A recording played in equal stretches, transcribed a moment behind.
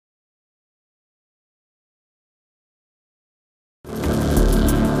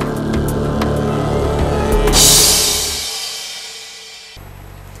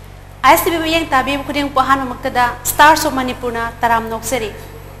ISTB mayang tabi kuding pahan magtada Stars of Manipur na taram nokseri.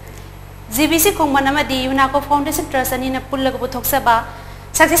 GBC kong manamadi Unako Foundation Trust ani na pulag putok saba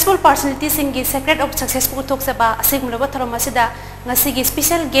successful personalities singi secret of successful putok saba asig mulaba tharoma sida ngasigi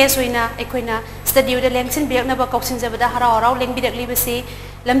special guest hoina ekoina studio da lengsin biak na ba koksin jabada harau leng bidak libasi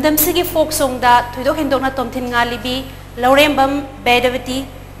lamdam sigi folk song da thoidok hendok na tomthin nga libi Lourembam Bedabati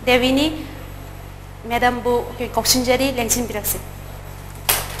Devini Madam bu koksin jari lengsin birakse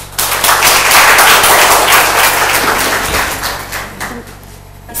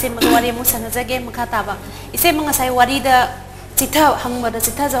ise mga wari mo sana jage makataba ise mga say wari da citha hangma da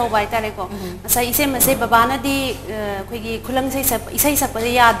citha jaw bai tare ko sai ise masai babana di khoigi khulang sai sap isai sap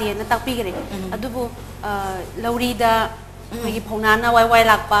ya di na takpi gre adubu lauri da khoigi phonana wai wai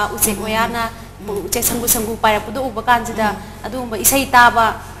lakpa uche oyana uche sangu pai pudu ubakan jida adu ba isai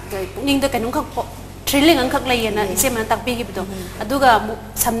taba puning da kanung khak thrilling ang khak lai na ise man takpi gi bido aduga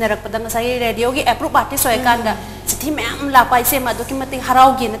samnarak padang sai radio gi approve artist soy kanda Ti ma'am la pa ise ma doki mating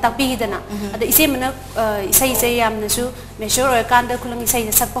harau gi na takpi dana ada ise mana isai yam na su measure or kanda kulang isai na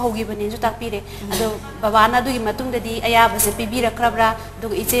sakpa hogi bani su takpi re ado babana du gi matung da di aya ba se pibi ra krabra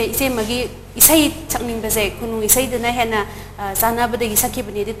do ise magi isai chakning ba se kunu isai dana hena sana ba gi sakhi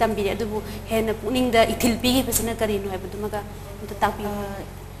bani de tambi adu hena puning da ithil pi gi basana kari no ha bu maga takpi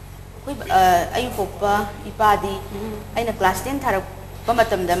koi ayu popa ipadi aina class 10 thara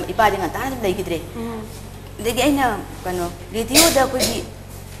pamatam dam ipadi ngata na lei gidre Dagi aina kano radio da ko di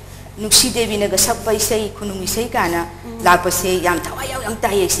nuksi devi na gasak pa isay kunung isay kana lapas se yam tawayaw yang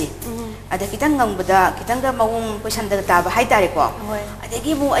tayo si ada kitang ngang bada kitang da maung pasan da taba hay tare ko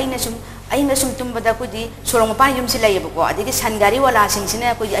adagi mo aina sum tumbada ko di surong pa yum sila yebo ko adagi sangari wala sing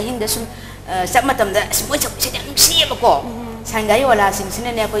sina ko di ahing da sum sak matam da simoy sak sa nuksi yebo ko sangari wala sing sina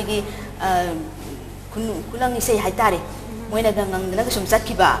ne ko di kulang isay hay tare mo na gangang na sum sat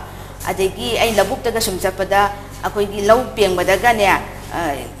kiba adagi ay labuk taga sumsapada ako gi law piang badaga ne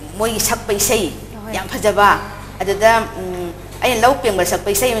moy sakpai sei yang phajaba adada ay law piang ba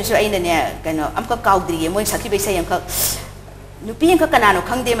sakpai sei so ay ne kano amka kaudri moy sakhi bai sei yang ka nupi yang ka kanano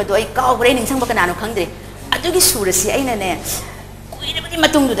khangde ma do ay kaw bre ning sang ba kanano khangde adugi surasi ay ne kuire badi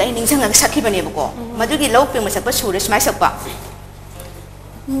matung du dai ning sang sakhi bane ba ko madugi law piang ma sakpa suras mai sakpa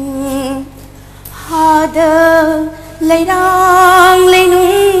hada leirang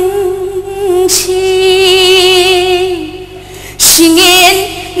leinung singin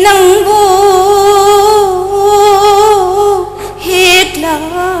nang bu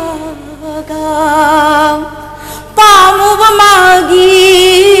hitlaga pamu bamagi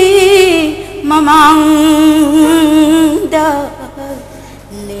mamang da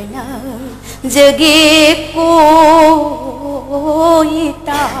lena jage ko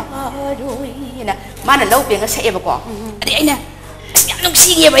itarui na mana lau penga sa eba ko adi aina nung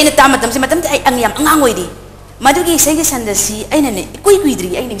sige ba ina tama tam si matam ay ang yam angangoy di madugi sige sanda si ay na ne kuy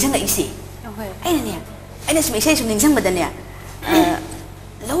dri ay ning sang isi ay na ne ay na sumay sum ning sang badan ya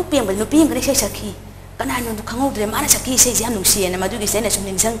law piang ba no piang ka say sakhi kanano no khangog dre mana sakhi say jam nung si na madugi say na sum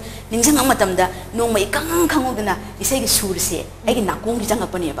ning sang ang matam da nung mai kang khangog na isay gi sur si ay gi nakong gi jang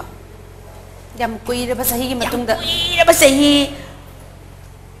apani ba yam kuy ra ba sahi gi matung da kuy ra ba sahi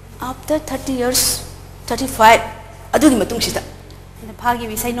after 30 years 35 adugi matung sita Pagi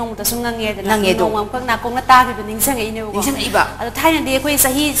bisa nong ta sungang ye da nong ang pag nakong na tagi do ningsang ai ne ko ningsang iba ado thai na de koi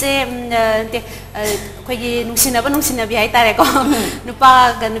sahi se te koi gi nungsina bi ai tare ko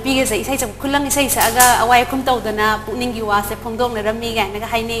nupa ga nupi ge sai sai cham khulang sai sa aga awai khum tau da na puning gi wa se phongdong na rami ga na ga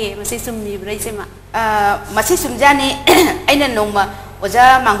hai ne ma sai sum mi brai se ma masi sum jani aina nong ma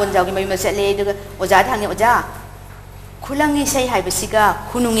oja mangon jaw gi mai ma se le de oja thang ne oja khulangi sai hai bisiga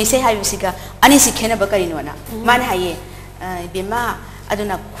khunungi sai hai bisiga ani sikhena ba kari no na man haye bima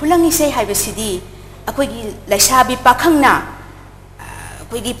aduna khulangi sei haiba sidi akoigi laisabi pakhangna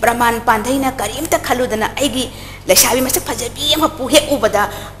akoigi praman pandhaina karimta khaludana aigi laisabi masak phajabi ama puhe ubada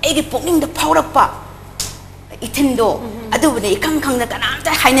aigi pokning da phaurakpa ithindo adubune ikang na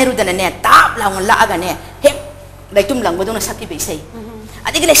kanamta hainarudana ne tap laung la aga ne hek laitum langbadona sakki beisai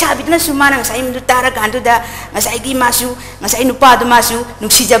adigi laisabi dana sumana ngasai mindu tara gandu da ngasai gi masu ngasai nupa du masu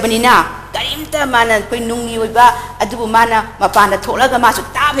nuksijabani na karimta mana koi nungi oiba adubu mana mapana tholaga masu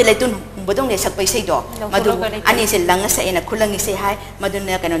tabe laitun bodong ne sakpai sei do madu ani se langa sa ena khulangi se hai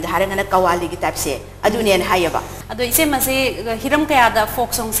maduna kano dharanga na kawali gi type se adune en hayaba ado ise ma se hiram kaya da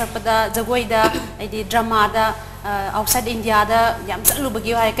folk song sakpada jagoi da aidi drama da outside India da yam chalu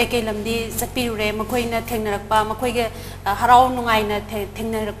bagi hai kai lamdi sakpiru re makoi na thengnarakpa makoi ge harau nungai na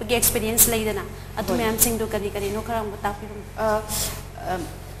thengnarakpa ge experience leidana adu myam sing do kani no kharang batapirum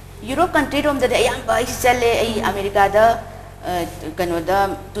Europe country rom da ayam ba chale ai America da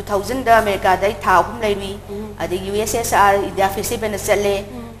kanoda 2000 da America da tha hum lewi ade USSR India festival na chale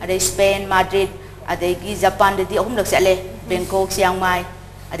ade Spain Madrid ade gi Japan da di hum lak chale Bangkok Chiang Mai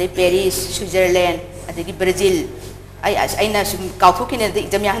ade Paris Switzerland ade gi Brazil ai na sum kau thu kin da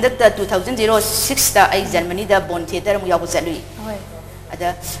exam ya handak da 2006 da ai Germany da Bonn theater mu yabu chalui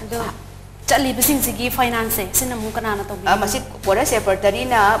ada chali bising sigi finance sina mu kana na to bi masi pora secretary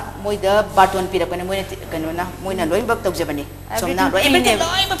na moida baton pira kana moina kano na moina loi bak tau jabani somna loi everything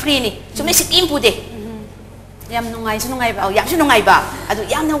loi ba free ni somna sikim pu de yam nungai su nungai ba yam su nungai ba adu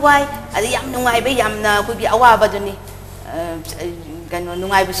yam na wai adu yam nungai ba yam na ko bi awa ba duni kano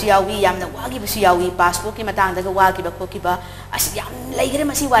nungai bu siawi yam na wagi bu siawi passport ki matang da wa ki ba ko ki ba as yam lai gre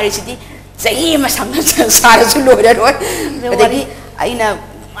masi wari sidi sahi ma sang sara su lo ra roi adagi aina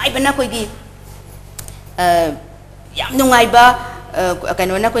mai bana ko gi yam nungai ba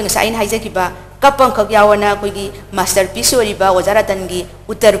kano na ko ngasai hai ja ki ba kapang khak yawana ko gi masterpiece ori ba wazaratan gi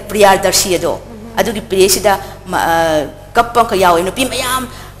uttar priyadarshi ado adu gi presida kapang khak yaw no pi mayam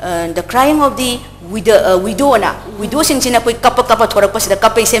the crying of the widow na widow sing sina ko kap thorak pasida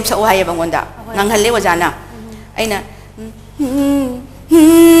kapai sem sa uhaya bangonda nanghalle wazana aina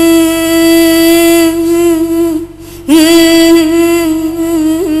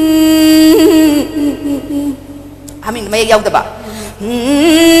hamin may yaw da ba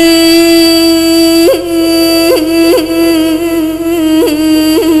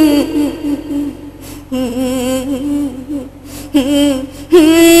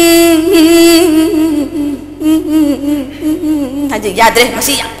Haji yadre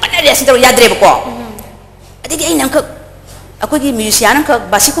masih yang mana dia sendiri yadre beko. Adi dia ini angkat, aku di musician angkat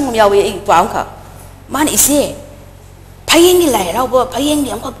basi kau ngomong ya itu angkat. Mana isi? Payeng ni lah, rau bawa payeng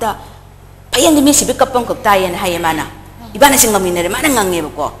ni angkat dah. Payeng ni misi beka pang kau tayan hai mana? Iban nasi ngamin ni mana ngangi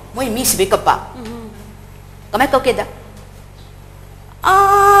beko. Mau misi beka pa. Kamai kau keda?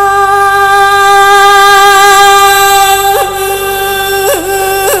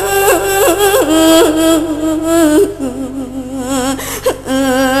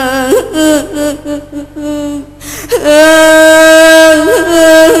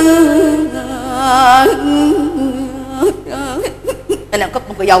 Anak kau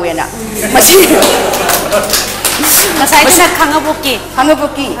pun kau na masih masai tu nak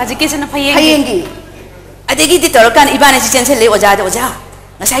hangabuki aji kisi na payengi ada gitu kan ibarat si cense le oja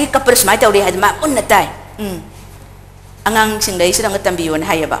masai kapur semai tahu dia ma pun natai angang sing dai sedang ketambion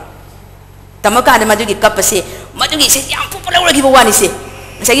hai ba tamaka ada maju di kapasi maju di si yang popular lagi bawa ni si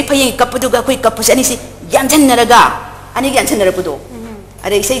masai payengi kapudu ga kui kapus ani si yang jan naraga ani yang jan narapudo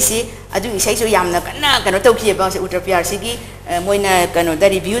ada isai si adu isai so yamna kana tau ki ba se Uttar Pradesh gi moina kana da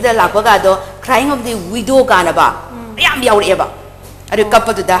review da lakwa ga do crying of the widow kana ba yam yaw re ba adu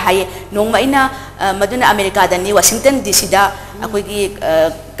kapadu da hai nong mai na maduna America da ni Washington DC da akoi gi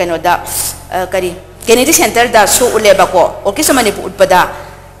kana da kari Kennedy Center da so ule ba ko okay so Manipur utpada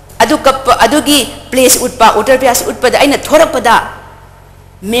adu kap adu gi place utpa Uttar Pradesh utpada aina thorak pada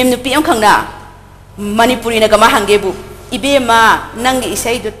mem nu pi am khangna Manipuri na kama hangebu Ibema nangi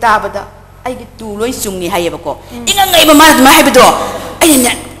isai do tabada ai gi tu loi sungni haye bako inga ngai ma ma haye do ai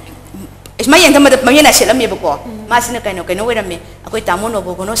na isma yang tamada ma yana selam ye bako ma sina kaino werame akoi tamono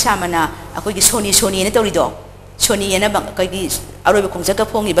bogono samana akoi gi soni ne tori do soni yana bang kai gi aroi bako jaka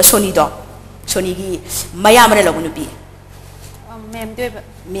phongi ba soni do soni gi maya mane lagunu pi mem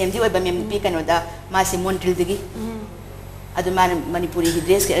di ba mem pi kaino da ma si Montreal digi adu man Manipuri gi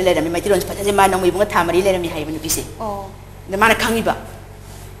dress ke le rami mai tiron pata je man ngi bunga thamari le rami haye banu pi se na mana khangi ba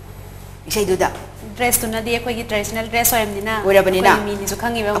isai do da dress tu na dia koi gi traditional dress oyam dina ora bani na mi ni su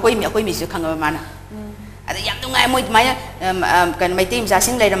khangi ba akoi mi su khanga mana ada yam nungai moi maya kan mai tim sa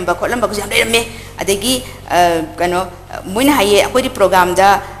sing le ram ba kholam ba ku jam le ram me adegi kano moina haye akoi di program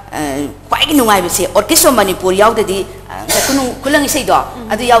da kwai gi nungai ba se orchestra Manipur yaw da di kunung kulang isai do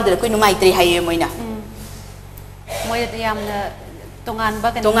adu yaw da koi nungai tri haye moina moi da yam na tongan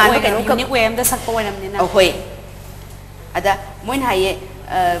ba kan unique way am da sak ko oyam dina hoi ada moin haye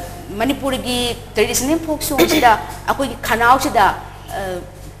Manipur gi traditional folk song sida akoi gi khanau sida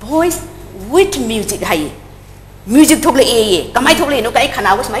voice with music haye music thokle ye kamai thokle no kai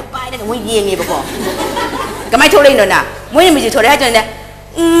khanau ko smai pai na mo yenge ba ko kamai thokle no na moi music thore ha jane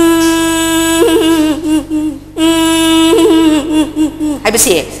ai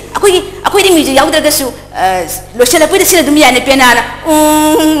bese akoi di music yaw daga su lo shala pui da sina dum ya ne pena na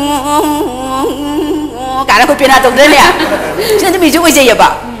karena ko pena to dele ya sina dum music oje ya ba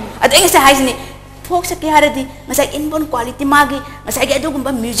ada ingsa hai sini folk sa kaya di masai inborn quality magi masai ga do gumba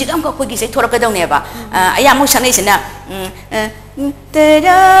music am ko gi sai thora ka daw ne ba aya mo sanai sina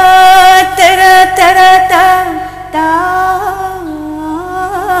tara tara tara ta da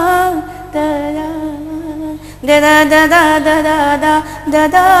da da da da da da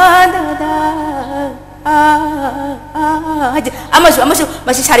da da da amasuk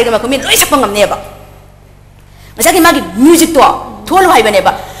masih sari gama kumin loi sakpang ngamne ba masaki magi music to thol hai bane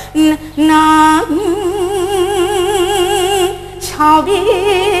ba na chabi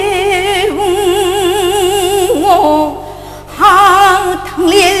hang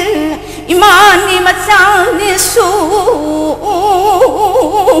thanglil imani machani su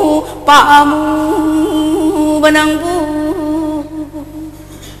pamu banangbu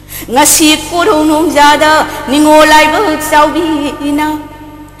ngasi kurung jada ningolai bu saubina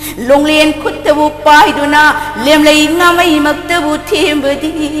longlen khutabu paiduna lemlei ngamai maktabu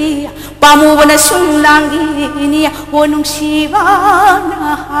thimbadi pamu bana sunglangi ni honung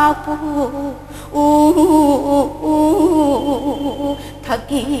sibana hapu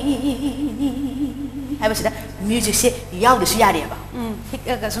thaki hai ba sida music se yaw de su yare ba hik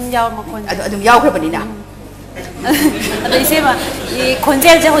ga sum yaw ma kon adum yaw khra bani na ada ise ba e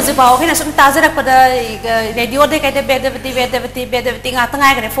konjel je hoje ba okena sum tajarak pada radio de kaite bedabati nga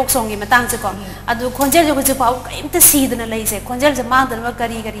tangai gare folk song gi matang se ko adu konjel je hoje ba kaimta sidna lai se konjel je mang dan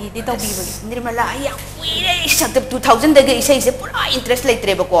gari di to bi ba nirmala ya kuire sakta 2000 de ge ise se pura interest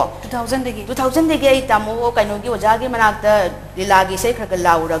laitre ba ko 2000 de ge ai tamo kaino gi oja gi manakta lila gi se khra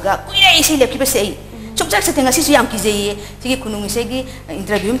lauraga kuire ise lepki ba se chukchak se tenga si su yam ki je sigi kunung ise gi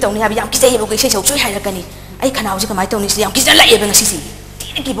interview tawni ha yam ki je ba ko ise chok choi harakani ai khanau ji kamai tawni si yam ki la ebe ngasi si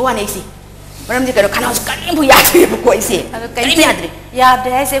ki bo ane si maram ji karo khanau ji kari bu ya de ko ise kari mi adri ya de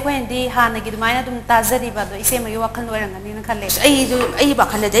ai se ko endi hana gi maina dum tajari ba do ise mai wakhan loirang ani na khalle ai ba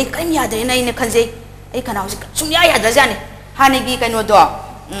khan dai kari mi adri na ine khanje ai khanau ji sum ya da jani hana gi kaino do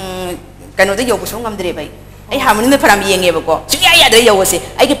kaino de yobu song ngamdre bai ai harmony faram yenge ba ko sum ya da yo se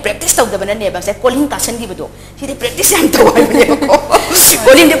ai gi practice taw da bana ne ba se calling ka san gi ba do si de practice am taw ai ne ko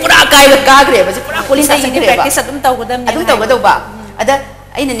calling de pura kai ba ka gre ba se pura calling ka san gre ba practice adum taw ga do ba ada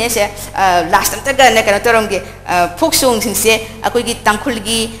ai ne se last time ta ga ne kana torong gi folk song sing se akoi gi tangkhul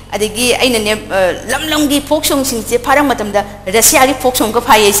gi adegi ai ne lam gi folk song sing se pharang matam da Russia gi folk song ko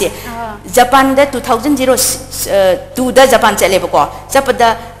phai se Japan da 2002 da Japan chale ba ko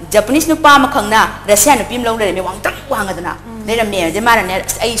japada Japanese nu pa ma khangna Russia nu pim long le me wang tak wang adana ne ram ne je mara ne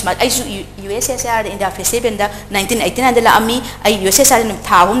ai su USSR in da festival da 1989 da la ami ai USSR nu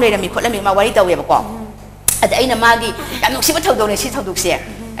tha hum le ram mi khotla mi ma wari taw ye ba ko ada aina magi yam nuksi ba thawdo ne si thawduk se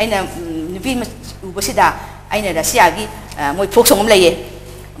aina nupi u bosida aina Russia gi moi folk song le ye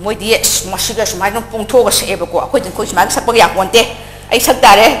moi di masiga smai no pong tho ga se ba ko khoi jin khoi smai sak ba ya konte ai sak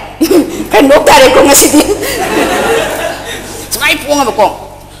tare kan nok tare ko ngasi di smai pong ba ko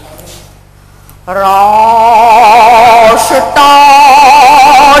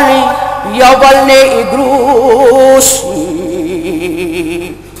Rastali yavalne igrusi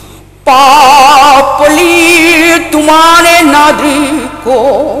papali tumane nadri ko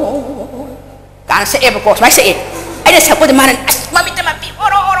kan se ebe ko mai se ai da sapo de maran mami ta mapi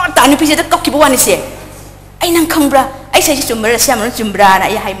oro tanu pi da kok ki bwani se ai nang khangbra ai sai chumbra siam chumbra na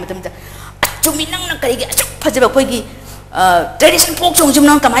ai hai matam da chumi nang na kari gi achak phajaba koi gi tradition folk song jum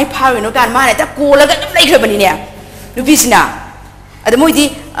nang kamai phawe no kan ma ne ta ko la ga dum lai khra bani ne nu pi sina ada moi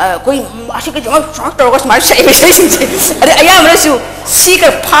di koi asik ke jama short tor ko smart sai be sai ada ayam rasu si ka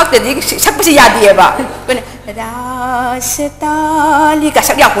phak de di sak pa si ya di ba ko ne rastali ka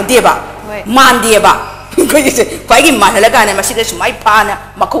sak ya ko de ba man de ba ko ise ko ai gi man la ga ne ma si ke smai pha na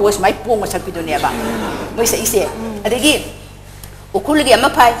ma ko smai pong sak pi do ne ba moi sai ise ada gi ukul gi ama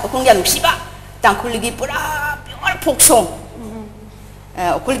phai ukul gi am si ba tangkul gi pura pure folk song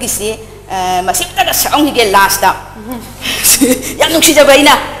ukul gi si masih tak song gi last da yang nuksi jaba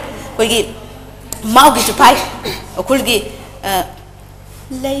ina ko gi mau gi chupai ukul gi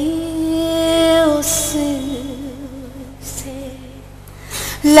leu se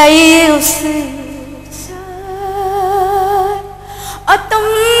atom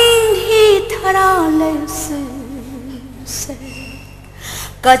hi thara leu se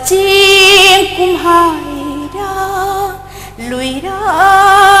kaching kumhaira luira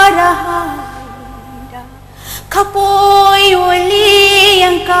rahaira kapoi oli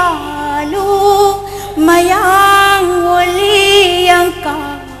yang kalu mayang oli yang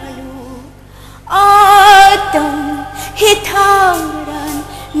kalu atom hitharan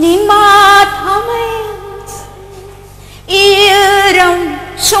nima thamai iram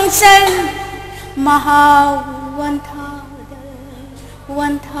songsan mahawan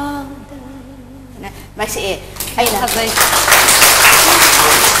masih ai na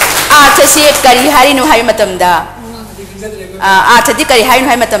chasi kari hari no hai matam da chadi kari hari no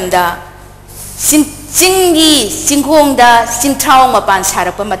hai matam da Singi singhongda singthau mapan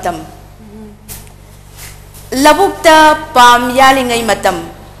sarakpa matam labukta pam yalingai matam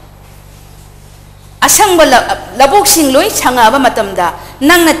asangba labuk sing loi changa ba matam da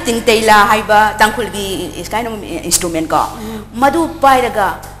nangna tingteila haiba tangkhulgi is kind of instrument ko madu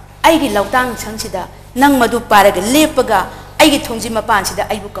pairaga aigi lautang changsida nang madu paraga lepaga aigi thongji mapan sida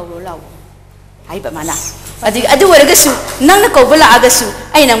aibu kawro law haiba mana adu waragasu nangna kawbala agasu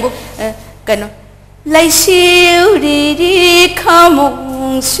ai nangbu kano lai siêu đi đi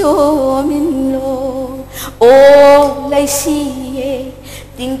khamong so min lo o lai si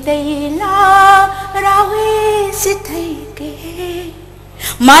tình tây la rawi si thai ke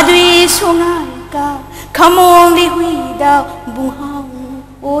madui songai ka khamong li hui da bung hang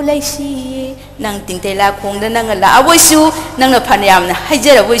o lai si nang tình tây la khong da nang la awoi su nang na phan yam na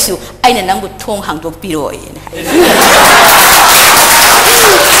haijara woi su aina nang bu thong hang dok piroi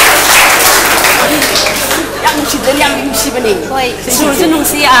yang sibani hoi surju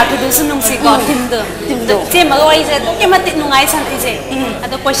nungsi arthu nungsi ko timdo je magoi je to kemati nungai san ise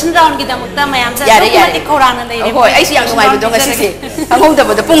ado question round gi damukta mayam sa to kemati khorana nei re hoi ai si yang nungai bu dong asi si khangong da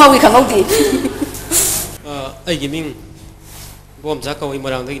bu pungawi khangong ti ai gi ming bom ja kawai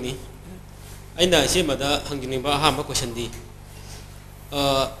marang dai ni aina se mada hangning ba ha ma question di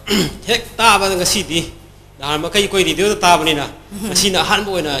hek ta ba nga si di da ma kai koi di do ta ba ni na asina han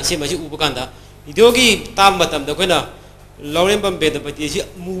bo na se ma ji ubu kan da Idogi tam matam da koina Lourembam Bedabati si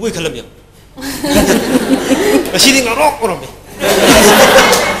muwi khalam ya asidi ngarok orome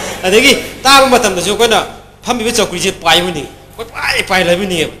adegi tam matam da so koina phambi be chokri je pai muni koi pai lai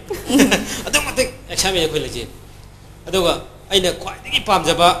muni adu matik exam ye khoi laje aduga aina khwai degi pam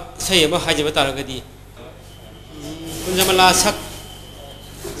jaba sei ma haje ba taragadi kunjamala sak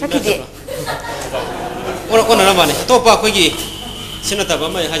sakide ona na mane topa khoi gi sinata ba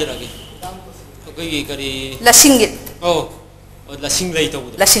mai hajarage koi kari lasingit oh lasing lay to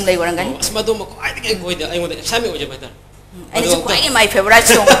lasing lay warang gani asma do ma ko ai de ko de ai mo de exam o je bata ai so ko ai my favorite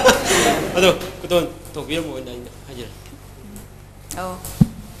song ado ko don to bi mo na hajar oh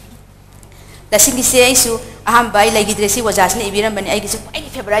lasing gi se ai su aham bai lagi dresi wajas ni ibiram bani ai gi su ai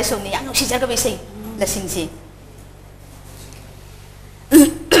favorite song ni yang si jaga be sei lasing si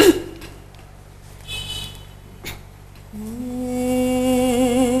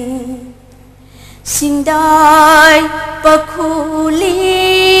Singdai pakuli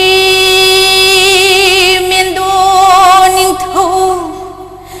mendo ning tho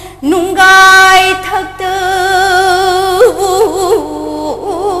nungai thak tu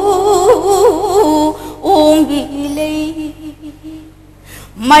ong gi lei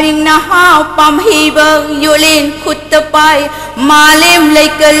maring na ha pam hi ba yolen khut pai malem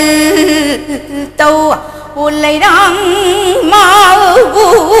leikal tau Olay rang mau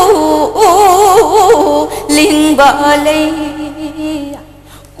ling balay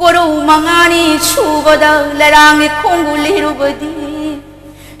Koro mangani subada larang kongguliru badi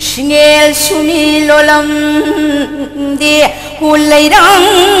Shingel suni lolam di olay rang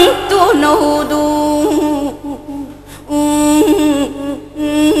tunodu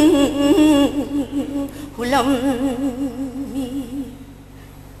Hulam mi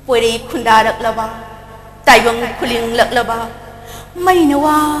Pwede kundarak laba Taibang kuling laklaba may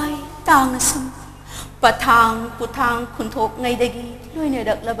naway tangasam patang putang kuntok ngay dagi loy na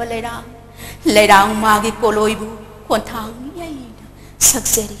daklaba layrang magi koloy bu kontang yay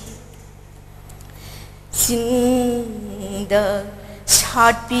sagseri singda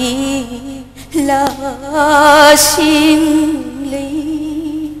satpi la sing lay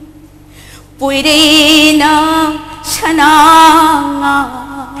pwede na sananga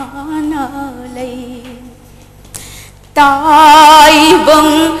na lay Tai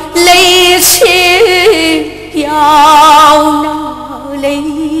băng lấy xe yao na lấy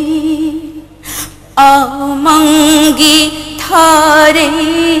mang gi thare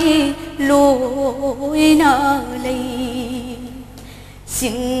lối na lấy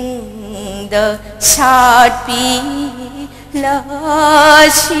sinh the sát pi la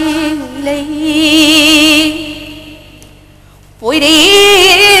sinh lấy bồi đi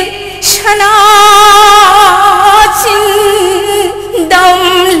chana chin dam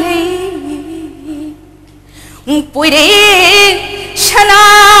lấy bồi đi chana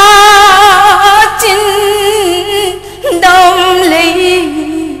chin dam lấy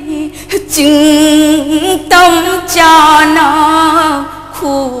chinh tâm cha na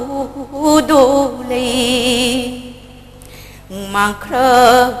khu đô lấy mang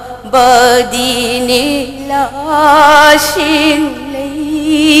khờ bờ đi ni la xin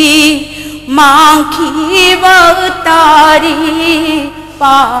lấy mang khi bờ ta đi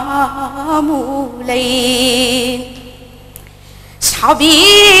pa mulai sabi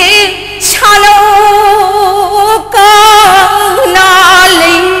chalo ka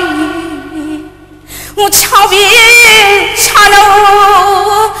nalai sabi chalo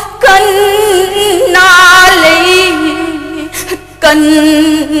kan nalai kan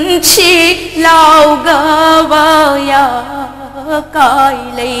chi lao ga ya kai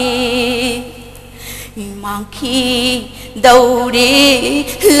lai mang khi đầu đi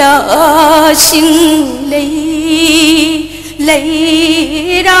lỡ xin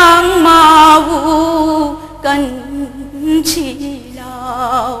lấy đang mà vu cần chỉ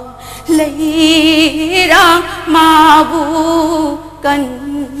lao lấy đang mà vu cần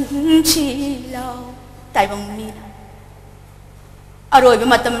chỉ lao tại bằng mi rồi với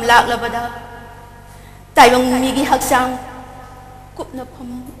mặt tâm lạc là vậy đó tại bằng mi cái hắc sang cũng nó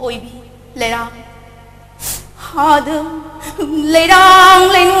không ôi bi lấy ra hà đường lấy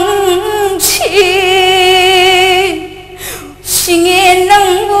đang lên chi xin nghe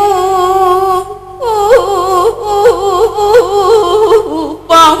nắng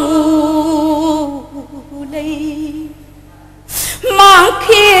bao lấy mang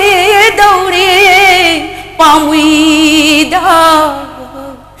kia đâu đi bao mùi đã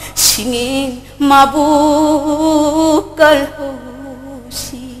xin nghe mà bu cơn hồ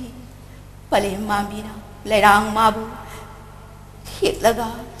si bale mamina lerang mabu hitlaga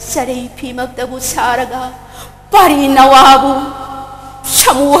sari phimak tabu saraga pari nawabu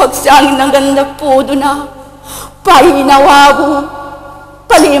samu haksang nanganda poduna pari nawabu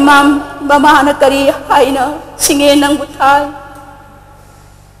palimam bamana kari haina singe nang buthai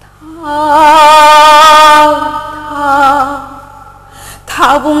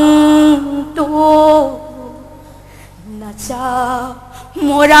thabung to na cha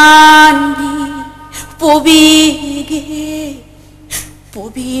morandi pobige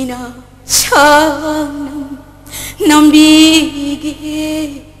pobina chanam nambige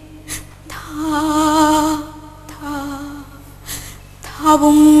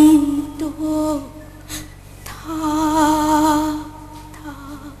thabung to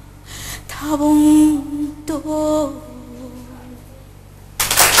thabung to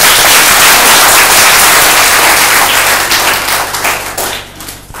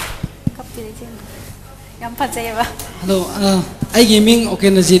Yang pasal apa? Hello, ai gaming oke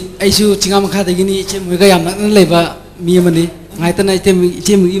najit. Ai su cingam kha de gini che muga yam nak leba mi mani. Ngai tan ai tem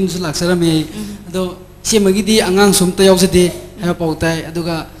che mugi im su laksara me. Ado che mugi di angang sum ta yaw sade ha pau tai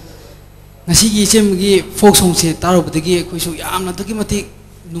aduga ngasi gi che mugi folk song se taro bdegi khoi su yam na tagi mati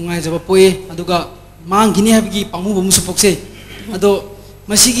nungai jaba poe aduga mang gini ha gi pamu bum su pokse. Ado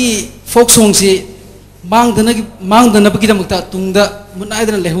masigi folk song se mang dana bagi damakta tungda munai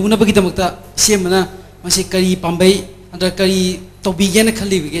dana lehu na bagi damakta semana masih kari pambai ada kari tobigen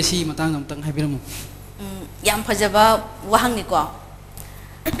khali bige si matang amtang haibiramu yang phajaba wahang ni ko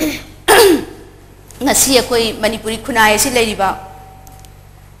ngasi akoi manipuri khunai si leiriba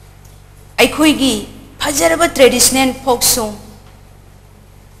aikoi gi phajaraba traditional folk song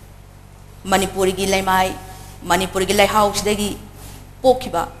manipuri gi laimai manipuri gi lai house dagi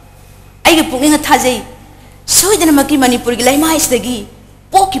pokhiba aigi pungin thajai soidana maki manipuri gi laimai sdagi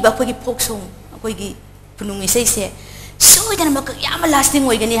pokhiba khoi gi folk song akoi gi punung isai se soidana mak yam lasting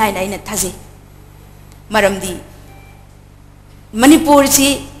oigani haina ina thaje maramdi manipur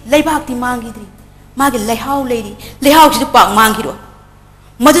si laibak ti mangidri magi laihau leiri laihau si pak mangiro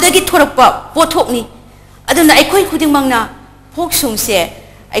madudagi thorakpa pothokni aduna aikoi khuding mangna folk song se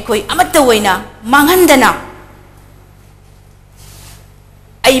aikoi amatta oina manghandana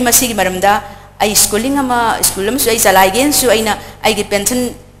ai masigi maramda ai schooling ama school am su ai salai gen su aina ai gi pension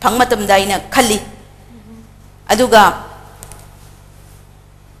phangmatam da ina khali aduga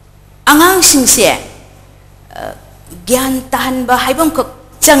angang sing se gyan tahan ba haibam ka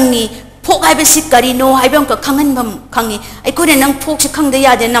changni phok haibe si kari no haibam ka khangan bam khangi ai ko ne nang phok si khangda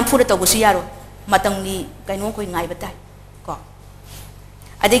ya de nam phura tabu su yaro matang ni kaino koi ngai batai ko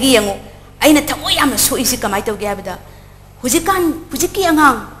adegi yango aina thamoi yam so isi kamai taw ge abada hujiki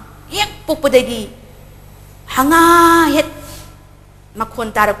angang hek pokpadagi hanga het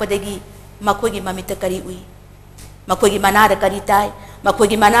makhon tarakpadagi makogi mamita kari ui makogi manada kari tai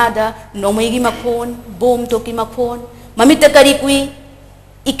makogi manada nomegi makhon bom toki makhon mamita kari kui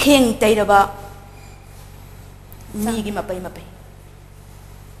ikheng tairaba migi mapai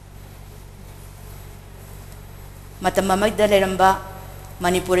matam mamagda leramba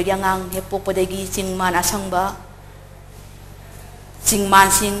manipur gi angang hek pokpadagi chingman asangba chingman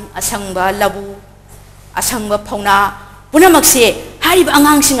sing asangba labu asangba phauna punamakse hariba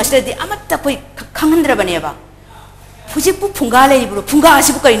angang sing asadi amatta poi khanghandrabaneba ꯍꯧꯖꯤꯛꯄꯨ ꯐꯨꯡꯒꯥ ꯂꯩꯔꯤꯕ꯭ꯔꯣ ꯐꯨꯡꯒꯥ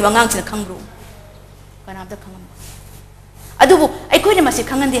ꯑꯁꯤꯕꯨ ꯀꯔꯤꯅꯣ ꯑꯉꯥꯡꯁꯤꯅ ꯈꯪꯕ꯭ꯔꯣ ꯀꯅꯥꯝꯇ ꯈꯪꯉꯝꯃꯣꯏ ꯑꯗꯨꯕꯨ ꯑꯩꯈꯣꯏꯅ ꯃꯁꯤ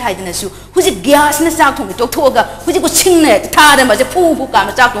ꯈꯪꯍꯟꯗꯦ ꯍꯥꯏꯗꯅꯁꯨ ꯍꯧꯖꯤꯛ ꯒ꯭ꯌꯥꯁꯅ ꯆꯥꯛ ꯊꯣꯡꯕ ꯇꯣꯛꯊꯣꯛꯑꯒ ꯍꯧꯖꯤꯛꯄꯨ ꯁꯤꯡꯅ ꯊꯥꯗ ꯃꯁꯦ ꯐꯨ ꯐꯨ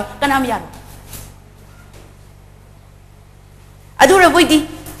ꯀꯥꯝꯅ ꯆꯥꯛ ꯊꯣꯡ ꯀꯅꯥꯝ ꯌꯥꯔꯣꯏ ꯑꯗꯨꯔꯕꯣꯏꯗꯤ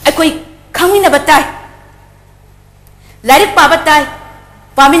ꯑꯩꯈꯣꯏ ꯈꯪꯃꯤꯟꯅꯕ ꯇꯥꯏ ꯂꯥꯏꯔꯤꯛ ꯄꯥꯕ ꯇꯥꯏ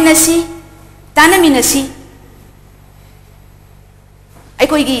ꯄꯥꯃꯤꯟꯅꯁꯤ ꯇꯥꯟꯅꯃꯤꯟꯅꯁꯤ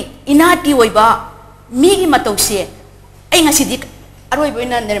ꯑꯩꯈꯣꯏꯒꯤ ꯏꯅꯥꯠꯀꯤ ꯑꯣꯏꯕ ꯃꯤꯒꯤ ꯃꯇꯧꯁꯦ ꯑꯩ ꯉꯁꯤꯗꯤ ꯑꯔꯣꯏꯕ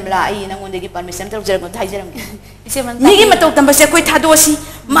ꯑꯣꯏꯅ ꯅꯤꯔꯃꯂꯥ ꯑꯩ ꯅꯉꯣꯟꯗꯒꯤ ꯄꯔꯃꯤꯁꯟ ꯇꯧꯖꯔꯛꯄꯗ ꯍꯥꯏꯖꯔꯝꯒꯦ ꯃꯤꯒꯤ ꯃꯇꯧ ꯇꯝꯕꯁꯦ ꯑꯩꯈꯣꯏ ꯊꯥꯗꯣꯛꯑꯁꯤ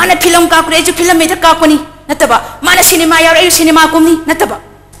ꯃꯥꯅ ꯐꯤꯂꯝ ꯀꯥꯞꯄꯅꯤ ꯑꯩꯁꯨ ꯐꯤꯂꯝ ꯍꯦꯛꯇ ꯀꯥꯞꯄꯅꯤ ꯅꯠꯇꯕ ꯃꯥꯅ ꯁꯤꯅꯦꯃꯥ ꯌꯥꯎꯔꯦ ꯑꯩꯁꯨ ꯁꯤꯅꯦꯃꯥ ꯀꯨꯝꯅꯤ ꯅꯠꯇꯕ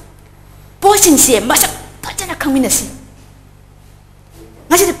ꯄꯣꯠꯁꯤꯡꯁꯦ ꯃꯁꯛ ꯐꯖꯅ ꯈꯪꯃꯤꯟꯅꯁꯤ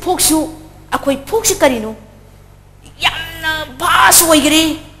ꯉꯁꯤꯗꯤ ꯐꯣꯛꯁꯨ ꯑꯩꯈꯣই ꯐꯣꯛꯁꯤ ꯀꯔꯤꯅꯣ ꯌꯥꯝꯅ ꯚꯥꯁ ꯑꯣꯏꯒꯔꯦ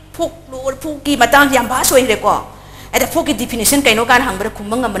ꯐꯣꯛꯀꯤ ꯃꯇꯥꯡꯁꯦ ꯌꯥꯝ ꯚꯥꯁ ꯑꯣꯏꯒꯔꯦꯀꯣ ꯑꯗ ꯐꯣꯛꯀꯤ ꯗꯤꯐꯤꯅꯤꯁꯟ ꯀꯩꯅꯣ ꯀꯥꯟꯅ ꯍꯪꯕꯗ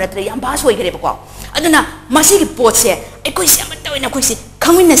ꯈꯨꯝꯕ ꯉꯝꯕ ꯅꯠꯇ꯭ꯔꯦ ꯌꯥꯝ ꯚꯥꯁ ꯑꯣꯏꯒꯔꯦꯕꯀꯣ ꯑꯗꯨꯅ ꯃꯁꯤꯒꯤ ꯄꯣꯠꯁꯦ ꯑꯩꯈꯣꯏꯁꯦ ꯑꯃꯠꯇ ꯑꯣꯏꯅ ꯑꯩꯈꯣꯏꯁꯦ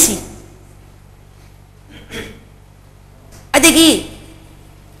ꯈꯪꯃꯤꯟꯅꯁꯤ ꯑꯗꯒꯤ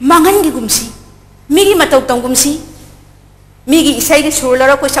ꯃꯥꯡꯍꯟꯒꯤꯒꯨꯝꯁꯤ ꯃꯤꯒꯤ ꯃꯇꯧ ꯇꯝꯒꯨꯝꯁꯤ ꯃꯤꯒꯤ ꯏꯁꯩꯒꯤ ꯁꯨꯔ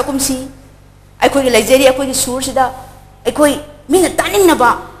ꯂꯧꯔ ꯑꯩꯈꯣꯏ ꯁꯛꯀꯨꯝꯁꯤ ꯑꯩꯈꯣꯏꯒꯤ ꯂꯩꯖꯔꯤ ꯑꯩꯈꯣꯏꯒꯤ ꯁꯨꯔꯁꯤꯗ ꯑꯩꯈꯣꯏ ꯃꯤꯅ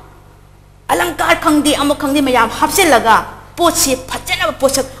ꯇꯥꯅꯤꯡꯅꯕ अलंकार खंगदे अमक खंगदे मयाम हापचेलगा पोसे फजनब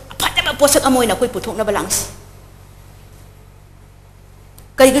पोसक फजनब पोसक अमोइना कोई पुथोकनब लांगसी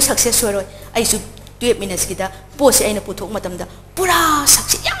करिगु सक्सेस होरोय आइसु 12 मिनट्स किदा पोसे आइना पुथोक मतमदा पूरा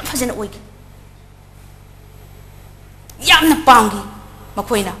सक्सेस याम फजन ओइगी यामना पांगी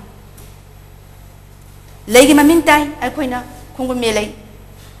मखोइना लेगी ममिंग ताई अखोइना खुंगु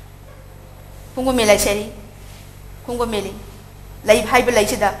मेलै सेरी खुंगु मेलै लै भाइबे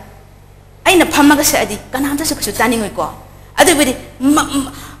लैसिदा अइना फमगा सदी कनामता सकसु तानिङोइको अदुबदि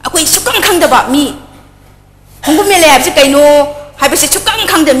अखोइ सुकम खंगदबा मी खुंगु मेलै हाबसे कैनो हाबसे सुकम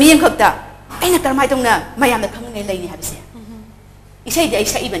खंगद मी खक्ता अइना करमाइ दंना मयामना खंगनै लैनि हाबसे इसैदि आइ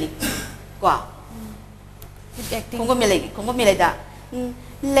सइबनि को खुंगु मेलैदा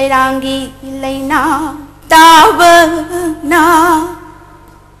लैरांगी लैना ताबना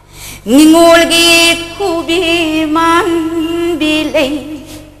निङोलगी खुबि मान बिलै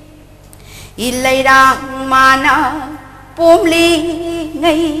इलैरांग माना पोमली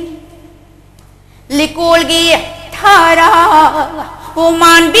ngây लिकोलगी थारा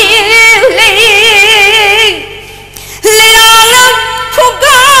ओमान बिलै लैरांग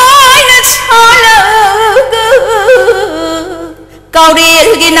फुगाय न छालग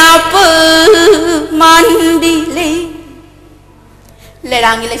काउरेलगी नाप मान बिलै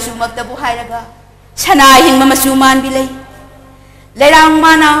लैरांगी लैसुमक्तबु हायरगा सना हिंगमा मसु मान बिलै लैरांग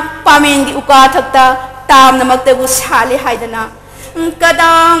माना पामेंगी उका थक्ता ताम नमक्तबु साले हायदना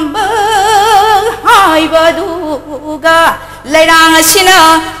कदांब हायबदुगा लैरांग असिना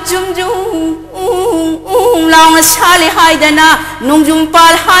जुम लांग साले हायदना नुंजुम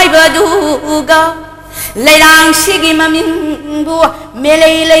पाल हायबदुगा लैरांग सिगी ममिंगबु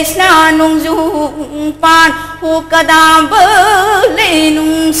मेलै लैसना नुंजुम पान हो कदांब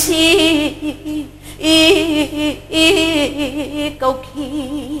लैनुंसी कौखी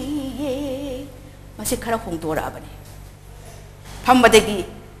मसे खरा होंदोराबने फमबदगी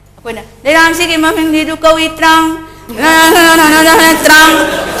अखोइना लैरांग सिगी ममिंगदु कौइ त्रांग त्रांग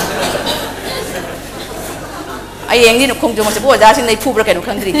अयेंगदि न खोंजो मसे बोजा सिंग नै फुब्रा कैनो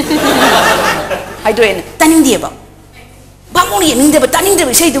खंद्री हाइदोएन तानिंगदेबा बामोन येनिंगदेबा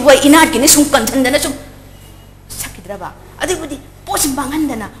तानिंगदेबा इसेदुबा इनाटकिने सुम कंथनदना सुम सकिद्राबा अदुबुदि पोस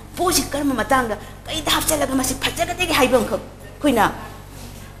बांगनदना पोसी कर्म मतांगा कई धाप चलगा मसी फजगदेगी हाइबम ख खोइना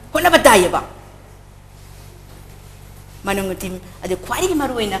होनबा दायबा मनंग टीम अदे ख्वाइगी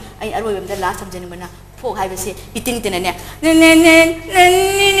मरुइना आई अरोइबमदा लास्ट समजनिबना फोक हाइबसे इटिंग तेनने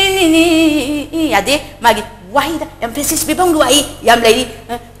यादे मागी वाहिदा एम्फेसिस बिबंग दुआई याम लैरी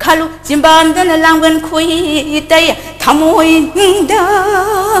खालु जिम्बांदना लांगन खोइ तै थमोइ नुंदा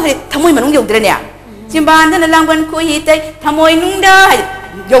थमोइ मनंग यौद्रने जिम्बांदना लांगन खोइ तै थमोइ नुंदा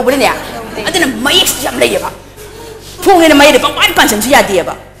यौब्रने अदना मयक्स याम लैयबा फोंगेना मयदे पंपान पांचनसु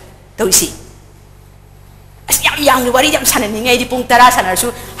यादेबा तौसी याम वारी याम साननिङै दि पुंग 10 सानरसु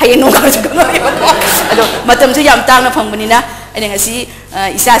हाय नोंगारसु गनोयबको अदो मतमसु याम तांगना फंगबनिना अने ngasi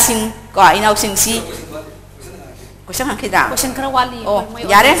isaसिंग को इनाउसिंग सि क्वेश्चन हंखिदा क्वेश्चन खरा वाली ओ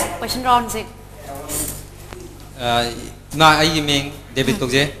यारे क्वेश्चन राउंड से ना आई मेंग डेविड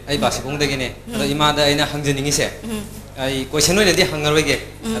तोजे आई बासिबोंग दगिने अदो इमादा आइना हंगजनिङि से आई क्वेश्चन ओइनदि हंगरबगे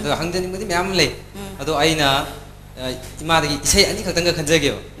अदो हंगजनिङबदि म्याम लै अदो आइना इमादगी इसै अनि खतंगा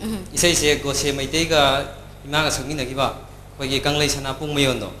खंजगे इसै से गोसे मैतेगा इमागा संगिनगिबा खोगी कंगलै सना पुंग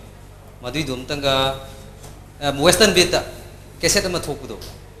मयोनो मदुइ दुमतंगा वेस्टर्न बीट कैसेट अमा थोकदो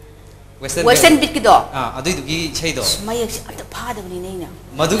Western beat kido. Adu dugi sei do. Mayak si ada pada beli nih na.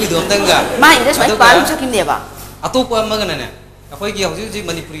 Madu gi dom tanga. Ma ini semua baru sakim deh ba. Atau apa magana ne? Aku gi hauju ji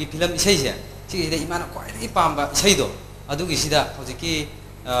Manipuri film sei sia. Ci ida imana ko ai pamba sei do. Adu gi sida hauju ki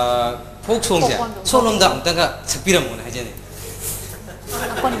folk song sia. Solom da tanga sepiram mon haje ne.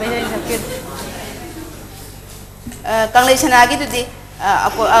 Kon be dai sakit. Kang lay sana gitu di.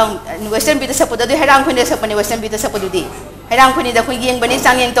 Aku Western beat sapu dadu herang kundi sapu ni Western beat sapu dudi. Herang kundi dah kuigi yang bani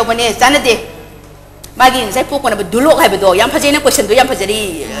sang yang tau bani sana deh. Magi saya pukul apa dulu kayak betul. Yang pasal ini question tu yang pasal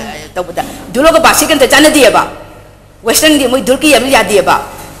ini tau betul. Dulu ke basi kan terjana dia ba. Western dia mui dulu ki yang dia dia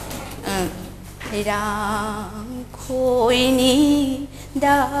ba. Herang kuini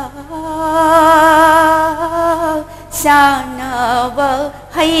dah sana ba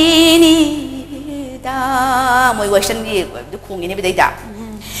hai ni dah. Mui Western dia tu kung ini beda dah.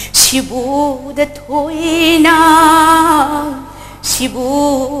 Sibu dah thôi na,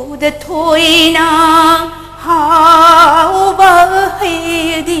 sibu dah thôi na, hao ba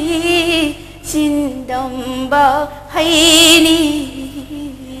hai di, sindam ba hai ni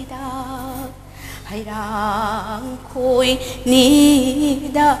da, hai rang khoi ni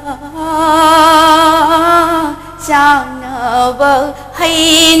da, sana ba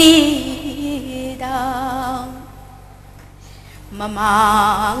hai ni da.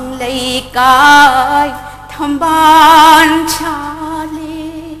 Mamang lay kay tamban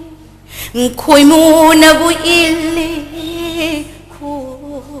chale Koy mo na buili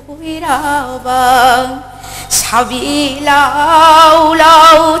Koy rabang Sabi lao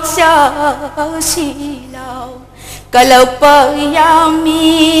lao cha silaw Kalaw pa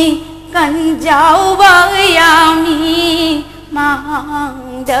yami Kanjaw ba yami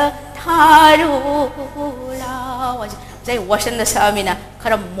Mangda tharo lao Saya Western dah sami na,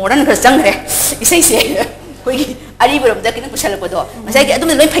 karena modern kerjang re, isai sih, koi ari belum dah kena kusal kodo. Saya kira tu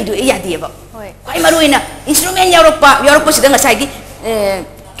mungkin lebih payah iya dia ba. Koi maru ina instrumen Eropa sedang saya ki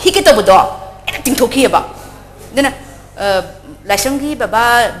hikito bodo, tinggal kia ba. Dena lasang ki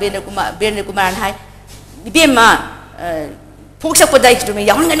baba bener kumaran hai, biar mah fokus pada instrumen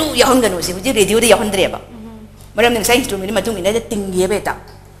yahon ganu sih, jadi radio dia yahon dia ba. Malam ni saya instrumen ni macam ini ada tinggi beta,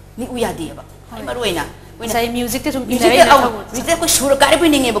 ni uya dia ba. Koi maru ina. Saya music tu music aku suruh kari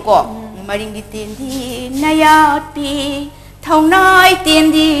pun ni beko. Maringi tendi nayati, thau nai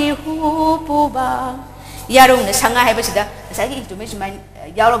tendi hupuba. Yarung na sanga hai besida. Saya itu macam mana?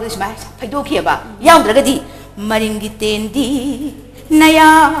 Yarung itu macam paydo kia ba. Yarung terkadi maringi tendi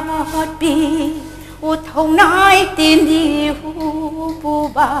nayati, thau nai tendi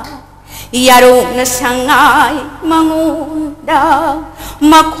hupuba. Yarong na sangay mangunda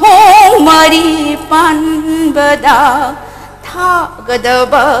Makhong maripan bada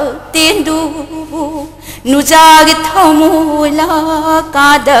Tagadaba tindu Nujagit hamula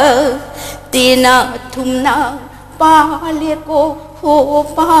kada Tina tumna paleko ho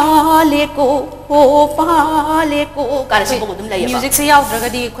paleko Kala sa pagod tumla yaba Music sa yaw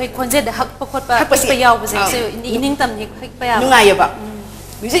draga di koy konje da hak pakot pa Hak pa si yaw ba sa ining tam ni hak pa yaw Nungaya ba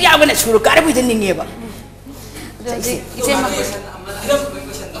Music yaw ba na suruh kari pwede ningi ba Ise ma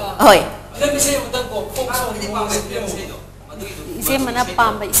Hoy ise mana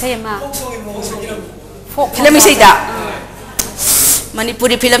pamba ise ma Film isay da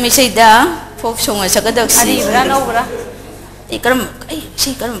Manipuri film isay da Folk song sa kadag Ari si bra no bra karam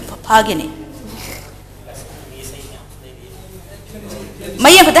say karam pagi ni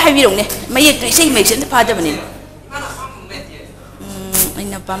Maya ko ta habirong ne Maya to isay may sin pada ba ni Ay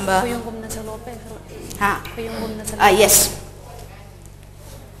na pamba Kuyong gum na sa lope Ha Kuyong gum na sa yes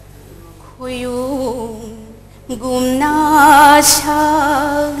Kuyong gumna sa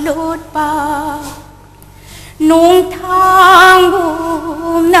lột pa nung thang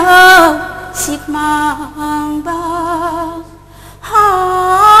gumna xịt mang ba ha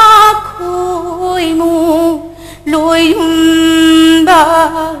khôi mu lôi ba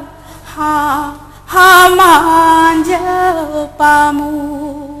ha man giờ pa mu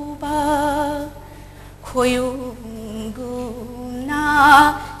ba kuyong gumna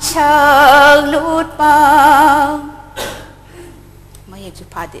sa lột pa Maya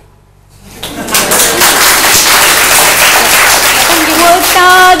jupade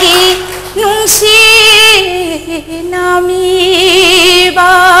Tagi nung si nami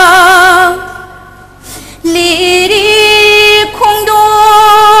ba Liri kong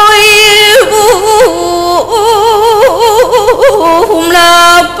doi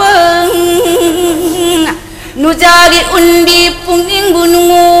lapeng Nujagi undi punging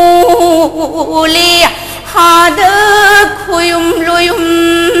gunuli Hada kuyum luyum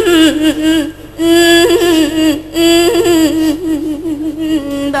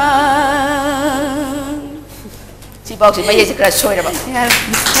ba पाउसी मये से cross सोइरबा यार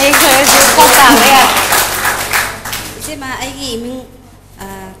नहीं खरे जो कोता है इसे मा आइगी इमिंग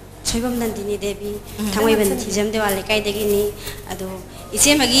सोइबम नंदिनी देवी थांगोई बन थिजम देवाले काई देगिनी अदो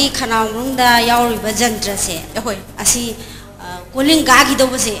इसे मगी खनाव रुंगदा यावरिबा जंत्र से होय असि कोलिंग गागी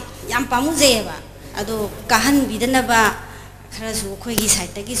दोबसे याम पामु जेबा अदो काहन बिदनबा खरसु खोइगी side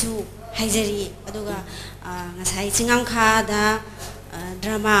तगिसु हाइजरी अदुगा ngasai chingam kha da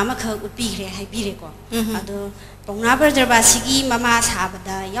drama ma kha utpigre haibire ko ado pongna brother sigi mama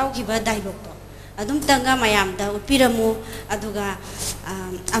sabada yaugiba dialogue to adum tanga mayam da utpiramu aduga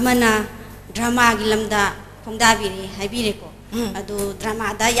amana drama gi lamda pongda bire haibire ko ado drama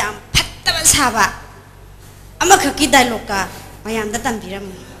da yam phattaba saba ama kha ki dialogue ka mayam da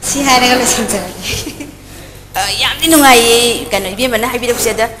tambiramu si hairaga lo sinjara yam ni nungai kan ibe mana haibire ko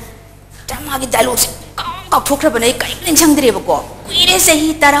seda drama gi dialogue काउथोख्रबने कई निंगसंगद्रेबको कुइरे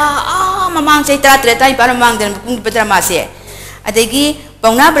सही तरा ममांग सही तरा त्रे ताई पार मांगदन पुंग बद्रमा से अदेगी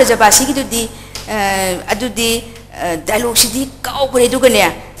पौना ब्रजबासी की दुदी डायलॉग सिदी काउगरे दुगने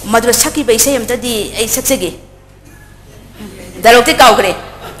मधुर सकी बैसे हमतदी ए सक्सेगे डायलॉग ते काउगरे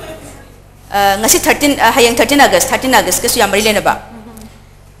ngasi 13 hayang 13 August kesu yang mari lenaba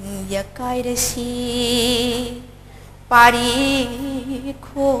ya kairesi pari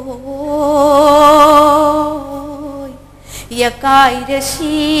khoi ya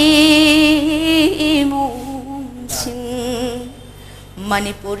kairesi mumsin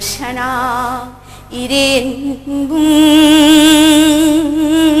Manipur sana iren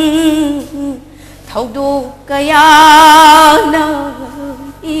thaudu kaya na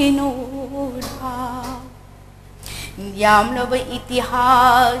inura yam love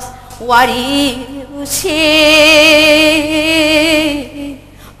itihas wari se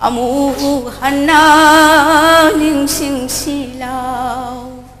amu hanna ning sing silaw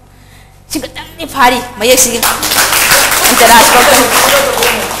sigatang ni phari mayek sig antara spoken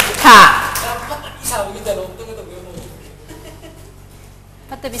ha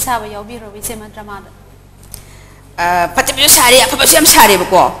patta bisaba yawi ro bise ma drama da patta bi sare apa siam sare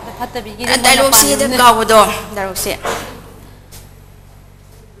bako patta bi gi dialogue si da gawodo dialogue si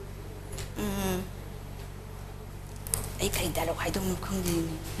ai kai dialogue hai dum khongdi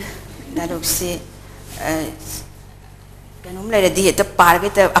dialogue se kanom lai di ta par ge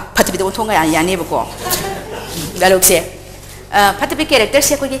ta phatbi do thonga ya ne bako dialogue se phatbi character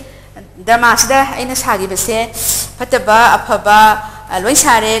se ko gi drama sida aina sagi bese phatba aphaba loi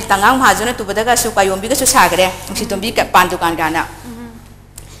sare tangang mahajuna tubadaga su kayombi ga su sagre nusi tombi ka pandukan gana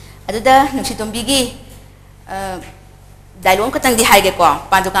aduda nusi tombi gi dialogue katang di haige ko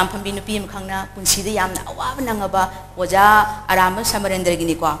pandukan phambi nupi mkhangna punsi de yamna awaba nangaba oja arama samarendra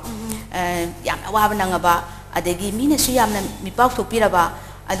gini ko yamna awaba nangaba adegi mina su yamna mipau thopiraba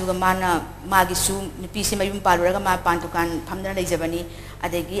aduga mana magi su nupi se mayum paluraga ma pandukan phamna leijabani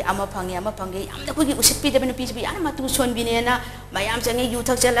adegi ama phangi yamna ko gi usitpi de nupi se yana matu sonbine na mayam changi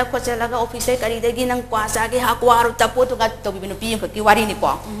yuthak chala ko chala ga office le kari degi nang kwa sa ge ha kwaru tapo to ga to bi nupi ki wari ni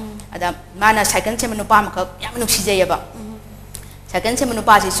ko ada mana second se manu pam ka yamna sijayaba second se manu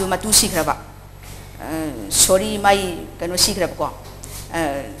pa si su matu sikraba sorry mai kano sikraba ko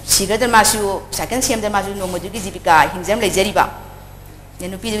sigadar masu second sem dar masu no modu gi jibika hingjam le jariba ne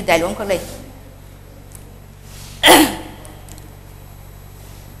nupi de dialogue ko le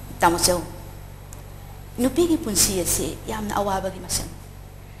tamoso nupi gi punsi ase yamna awaba gi masan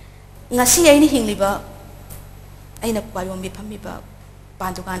ngasi aini hingliba aina kwayom bi phammi ba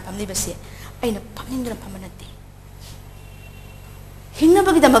pandukan phamli ba se aina phamningdra phamanati hingna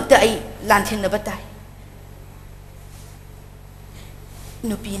bagi damakta ai lanthengna batai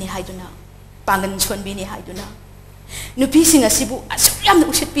nupi ni haiduna pangan chonbi ni haiduna nupi singa sibu asu yamna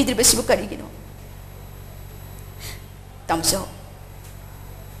usit pidri ba sibu kari gino tamso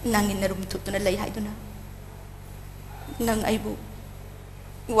nangin na rum tutuna lay haiduna nang aibu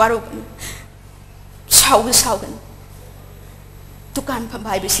waru saugan tukan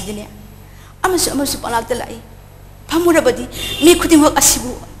pambai ba sidine amasu palakta lai phamura badi mi khuding hok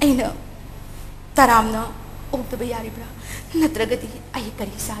asibu aina taramna obtaba yaribra natragati ai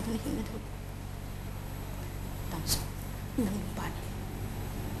kari saduna hinna du tamso nang pani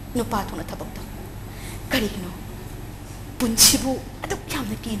no patuna thabakta kari no punsibu aduk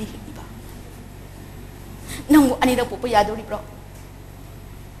yamna kini hiba nang ani da popo yadori bro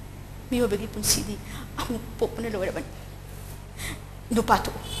mi obegi punsidi amu popo na lora ban no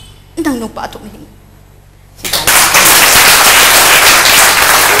pato nang no pato ni hin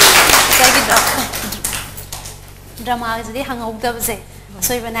sagi drama jadi hangau da base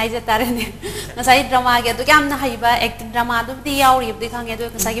soi banai ja tare ne ngasai drama ge do yam na haiba acting drama do di yaw ri de khange do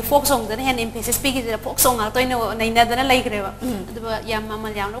ngasai ge folk song da hen emphasis pi gi folk song al toy no nei na da na lai greba adu ba yam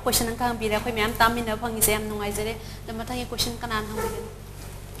mamal yam no question ang kang bi ra khoi myam tam min na phang se am nungai jare da mathang ge question kanan hang ge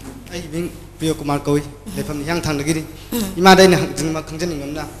ai bing piyo kumar koi le pham yang thang gi ima dai na jing ma khangjan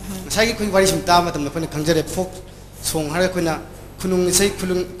ngam na ngasai gi khoi wari sim ta ma tam na khoi khangjare folk song har khoi na khunung isai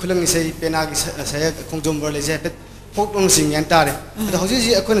khulung isai pena gi saya khongjom bor le je pet folk dong sing yan ta re ado hoji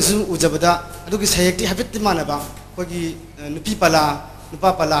ji khoi na su ujabada adu gi sayek ti habit mana ba khoi gi nupi pala nupa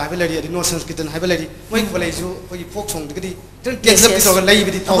pala habilari adi no sanskritan habilari moi ko lai ju khoi folk song de gi ten tense bi so ga lai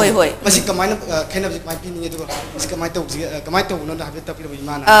bi di thau masi kamai na khena bi mai pi ni du masi kamai tau ji kamai tau no da habit ta pi bi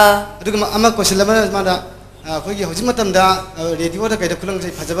mana adu ga ama question la ma da khoi gi hoji matam da radio da kai da khulung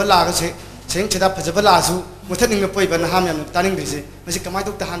sai phajaba la ga se seng cheda phajaba la su muthat ning poi ban ham yam taning bi se masi kamai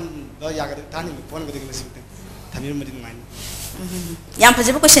tok tahan ba ya ga taning pon ga de masi thamir ma din mai yam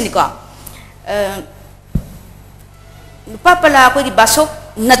phajaba question ni ko nupa pala ko gi basok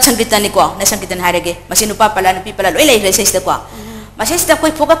na sangkitan ni ko na sangkitan harage masi nupa pala nupi pala loi lai lai sai sta ko masi sta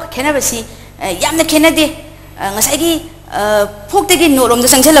ko foka khena basi yam na khena de ngasai gi phok te gi no rom da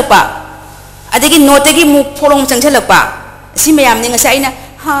sangchalak pa adagi no te gi mu phorong sangchalak pa si mayam ni ngasai na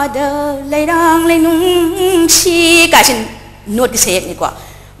ha da lairang lainung si ka sin no ti sai ni ko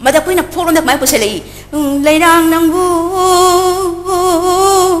mada ko na phorong da mai ko sai lairang nang bu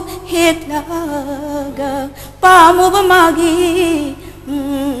hek laga pamu bamagi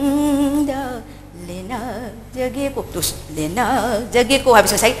da lena jage ko tus lena jage ko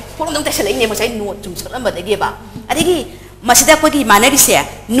habis sai phorong dong ta sai ni mo sai no chung salam ba dagi ba adigi masida ko di mana ri se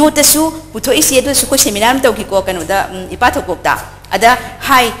no ta su putho isi do su ko seminar to ki ko kanu da ipa tho ko ta ada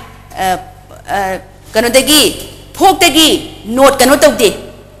hai kanu dagi phok dagi note kanu to de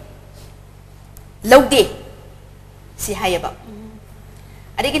lau de si hai ba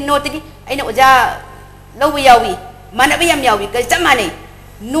adigi note dagi aina oja lau yawi mana ba yam yawi ka jamane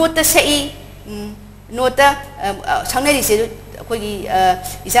note sai note sangnai ri se ko gi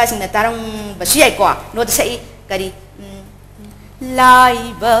isa sing na tarang ba si ai ko note sai kari lai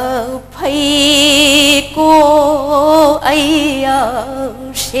ba phai ko ai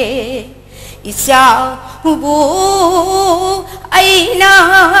se isa bu ai na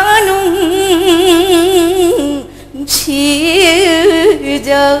nung chi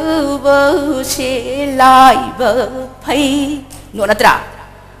jau ba se lai ba phai no na tra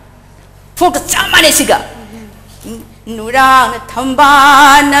phok chamane siga nurang thamba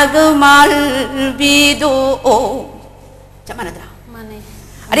nagmal bido chamana tra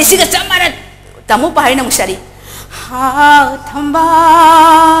ada sih macam mana tamu pahai nang musari ha thamba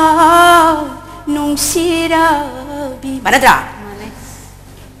nung sirabi mana tra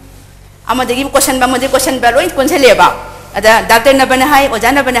ama degi question ba loin kon se leba ada doctor na bana hai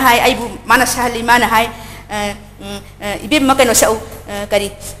oja na bana hai ai bu mana sahli mana hai ibe makano sau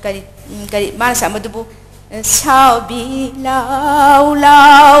kari mana sama tu sao bi lau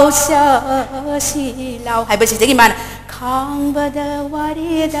lau sa si lau hai besi degi mana khang bada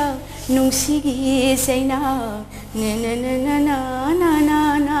warida nungsigi seina na na na na na na na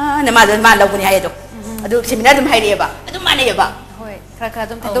na na ma lau ni hai do adu seminar dum hai re ba adu mana ya ba hoi kra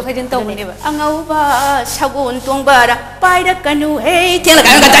dum thado khai din to ni ba angau ba sagun tong bara pai da kanu hey tiang la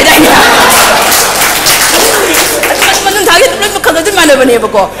kan tai dai ni manun thagi tu loi khang dum mana bane ba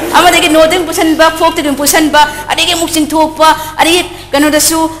ko ama de no ding pusan ba folk te dum pusan ba ade ge muk sing thok pa ade kanu da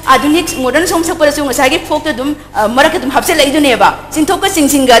su adunik modern som sak pa da su ngasai ge folk te dum marak dum hapse lai du ne ba sing thok ka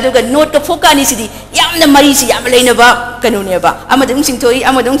sing ga du ga note ka folk ka ni sidi yam na mari si yam lai na ba kanu ne ba ama dum sing thoi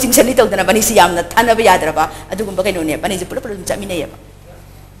ama dum sing sali tok da na bani si yam na thana ba yadra ba adu gum ba kanu ne bani ji pura pura dum chami ne ba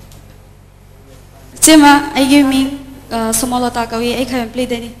Cema aigi ming somolata kawi ai khaim play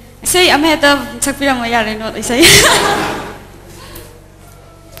deni sei ame ta sakpira mo yare no sei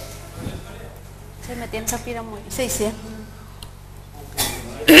sai matem sakpira mo sei se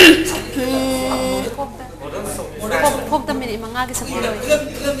phok ta mi manga ge sakpira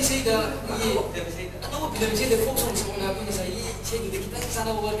film ni sei da ye ano film sei da folk song song na bi sei sei de kita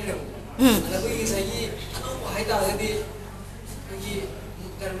sana wa ni ana bi sei ano hai da de ki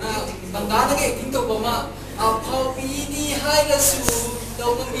karena bangga ke ting to ma apa ini hai ga su do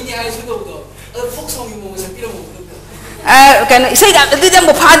ini hai su do folk song ni mo sakpira mo kan sei da du dam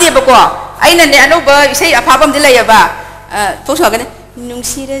bo pha de ba ko ai na ne ano ba sei apha bam de lai ba folk song kan nung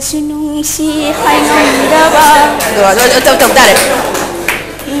si ra su nung si hai nong da ba do to da le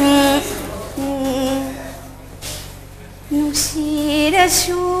nung si ra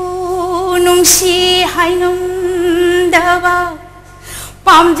su nung si hai nong da ba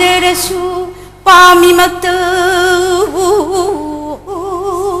pam je ra su pami mak tu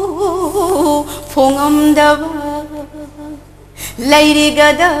ꯐꯣꯡꯉꯝꯗꯕ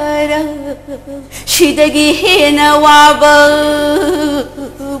ꯂꯩꯔꯤꯒꯗꯔ ꯁꯤꯗꯒꯤ ꯍꯦꯟꯅ ꯋꯥꯕꯕꯨ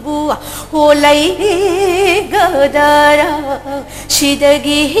ꯍꯣ ꯂꯩꯔꯤꯒꯗꯔ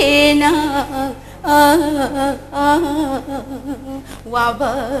ꯁꯤꯗꯒꯤ ꯍꯦꯟꯅ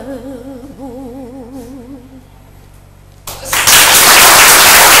와바부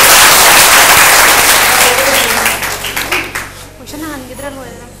Question nahan gidra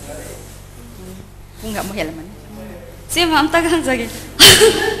loira. Enggak mau helman. sim am ta gang jage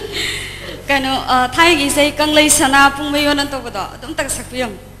kano thai gi sei kang lei sana pung mai yon to bodo dum tak sak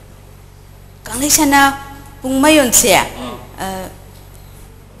piyam Kanglay sana pungmayon siya.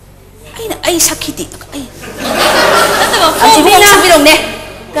 Ay sakiti. Ay. Ang sibong sabirong ne.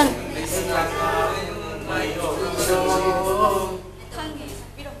 Kang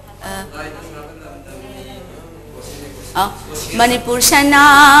Manipur sana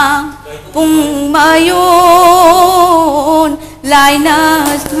pungmayon laina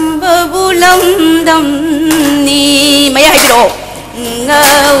babulam dam ni maya hibiro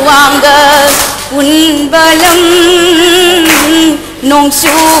ngawangga unbalam nong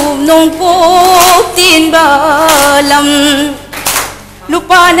su nong po tin balam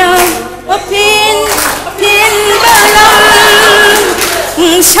lupana pin balam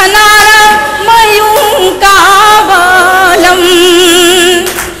sanara mayung kabalam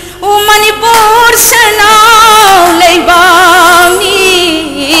Manipur sana leibami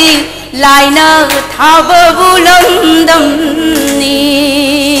laina thaba bulam dam ni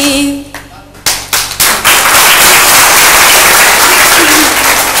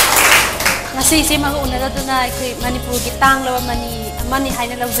Ngasi ise mag una da duna ikoi Manipur ki tang lawa mani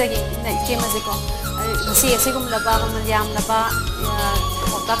haina laujagi na ike maziko ngasi ase gum laba malyam laba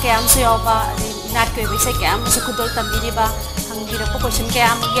oka ke am se oba nat ko be se ke am se kudol tambiri ba hangira ko question ke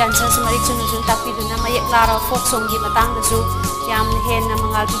am gi answer se mari chunu chun tapi duna mayek lara folk song gi matang da su yam hen na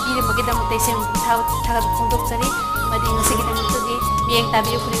mangal bi bi magi da mutai se thag thag khondok sari madi ngasi gi da mutai mieng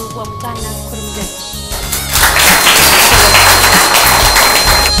tabi ko ri ko am kana kurumjan